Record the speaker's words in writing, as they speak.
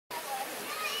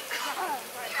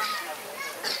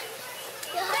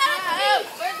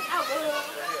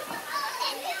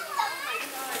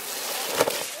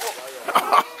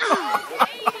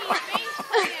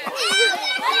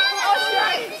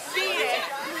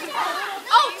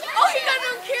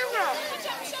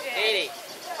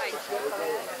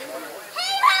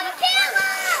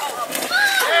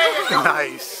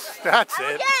Nice. That's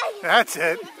it. That's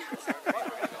it.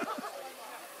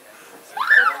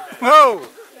 Whoa.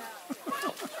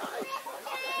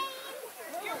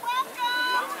 You're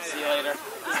welcome. See you later.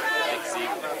 Thanks.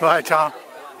 Bye, Tom.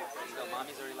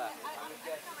 Mommy's already left.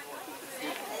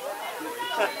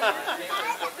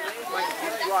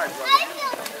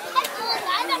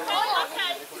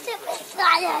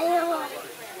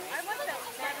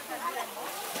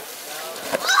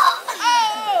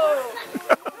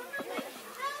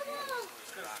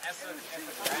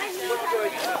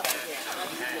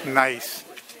 Nice.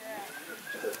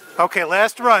 Okay,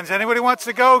 last runs. Anybody wants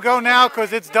to go, go now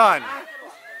because it's done. Hey,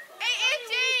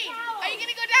 Angie, are you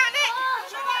gonna go down it?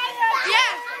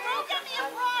 Yeah.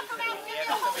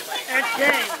 And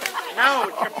Jane, no,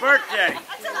 it's your birthday.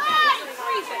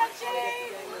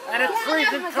 And it's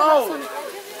freezing cold.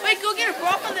 Wait, go get a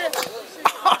broth on the.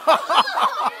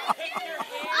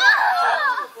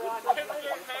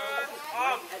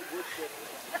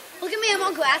 Look at me, I'm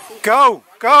all glassy. Go,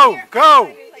 go,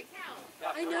 go.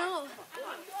 I know.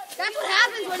 That's what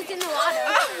happens when it's in the water.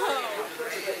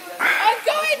 I'm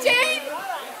going, Jane.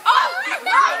 Oh, my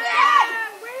God.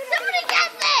 Somebody get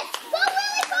this. Go,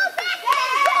 Willie, go back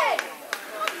there.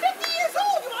 I'm 50 years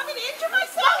old. You want me to injure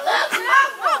myself?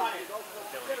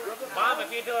 Mom, if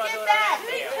you do it, I'll do it.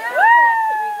 Get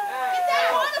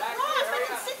that on the cross. I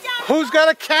didn't sit down. Who's got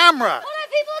a camera? Hold on,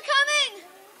 people are coming.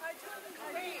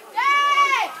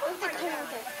 Yay!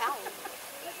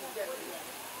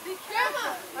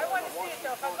 Grandma. I want to see it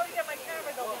though. If I'm going to get my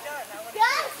camera, they'll be done.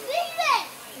 Gotta see this.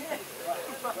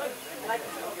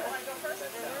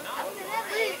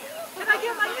 Can I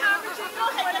get my camera? Go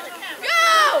ahead, go!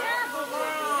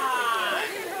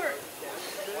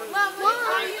 Mom, where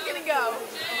are you gonna go?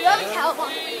 You have a cow,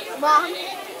 Mom.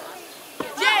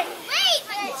 Jay! Wait!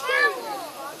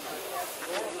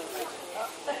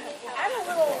 I'm a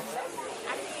little